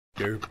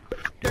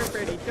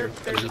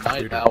There's a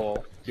night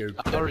owl.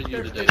 How are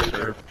you today,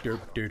 sir?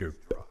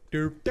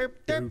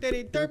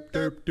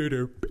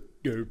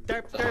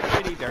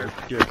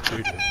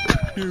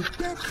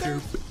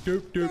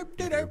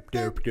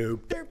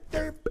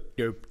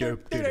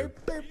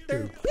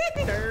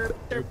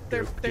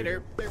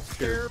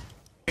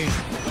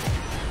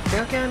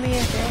 Look at me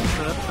again.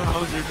 How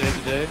was your day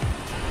today?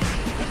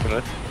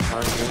 Good. How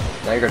are you?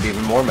 Now you're gonna be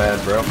even more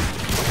mad, bro.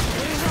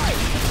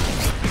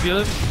 You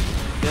good?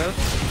 Yes?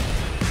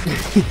 I'm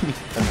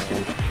just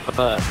kidding.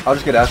 I'll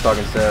just get Ashdog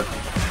instead.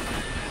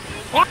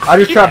 I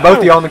just trapped both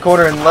of you on the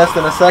corner in less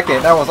than a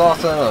second. That was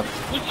awesome.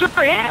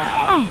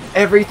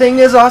 Everything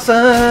is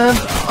awesome.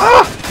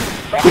 Ah!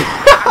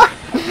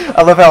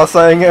 I love how I was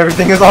saying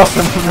everything is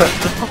awesome.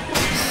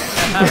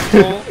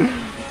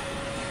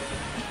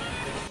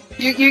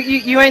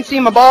 You ain't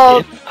seen my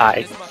balls.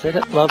 I said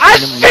it love I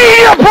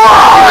see your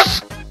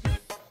balls.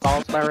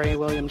 Balls by Ray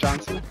William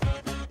Johnson.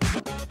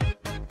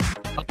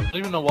 I don't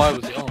even know why I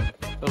was yelling.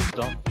 That was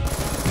dumb.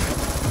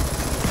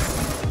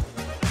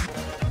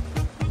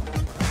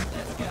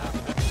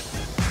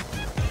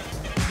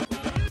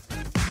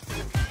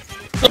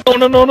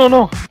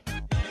 No.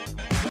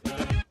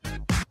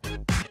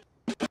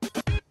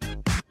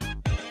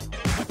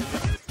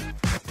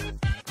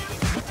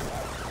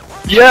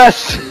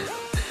 Yes!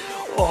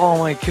 Oh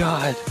my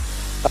god.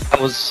 That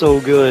was so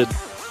good.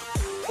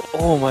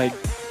 Oh my...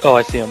 Oh,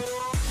 I see him.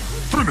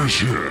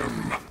 Finish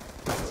him!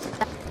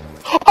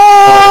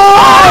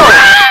 Oh!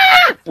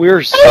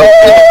 We're so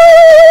good.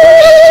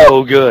 We're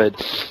so good.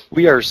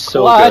 We are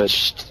so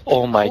Clutched. good.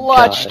 Oh my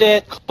Clutched god.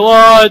 it.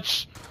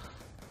 Clutch!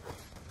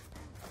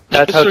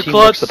 That's how Mr. teamwork's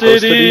Clutch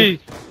supposed City!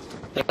 to be.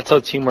 That's how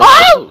teamwork.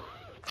 Oh!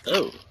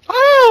 Oh.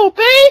 Oh,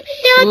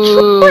 baby,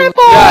 Ooh. a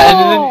triple! Yeah, and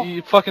then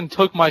you fucking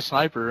took my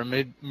sniper and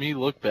made me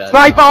look bad.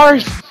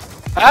 Snipers!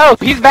 Oh,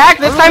 he's back.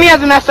 This time he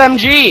has an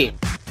SMG.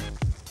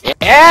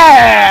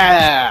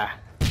 Yeah!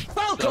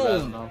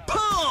 Falcon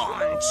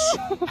Punch!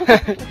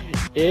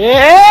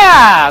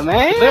 Yeah,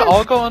 man! They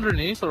all go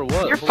underneath or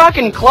what? You're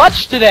fucking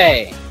clutch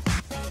today.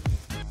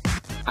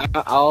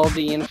 I'll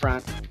be in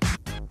front.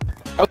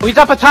 Oh, he's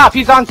up atop.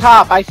 He's on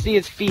top. I see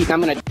his feet. And I'm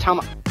gonna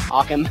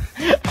tomahawk him.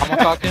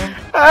 Tomahawk him?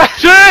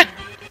 Shit!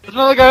 There's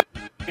another guy.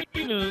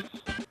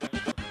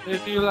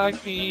 If you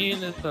like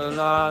penis a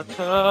lot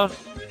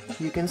tough.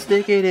 You can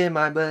stick it in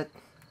my butt.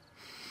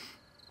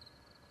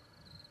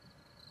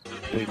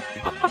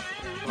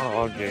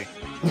 Oh, okay.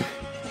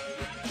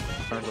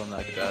 Turned on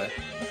that guy.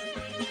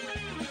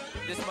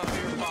 This is my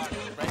favorite part,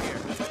 right here.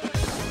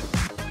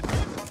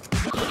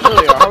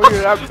 Really, how are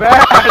you that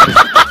bad?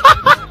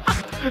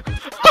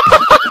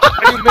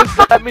 How you missed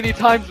that many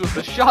times with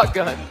the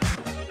shotgun?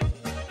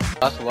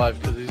 That's alive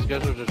because these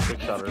guys are just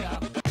trick shotters.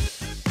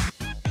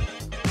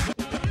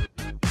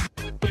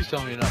 Please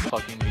tell me you're not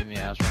fucking me in the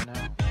ass right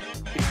now.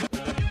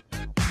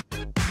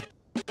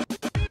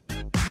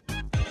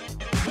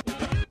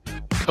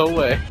 Go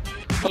away.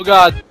 Oh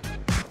god.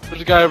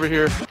 There's a guy over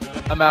here.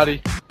 I'm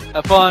outie.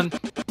 Have fun.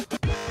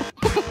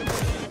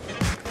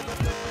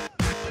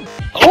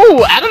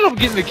 Oh, I don't know if I'm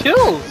getting the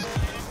kills.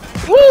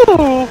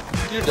 Woo!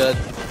 You're dead.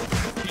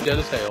 You're dead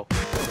as hell.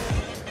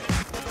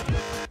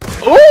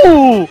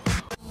 Ooh!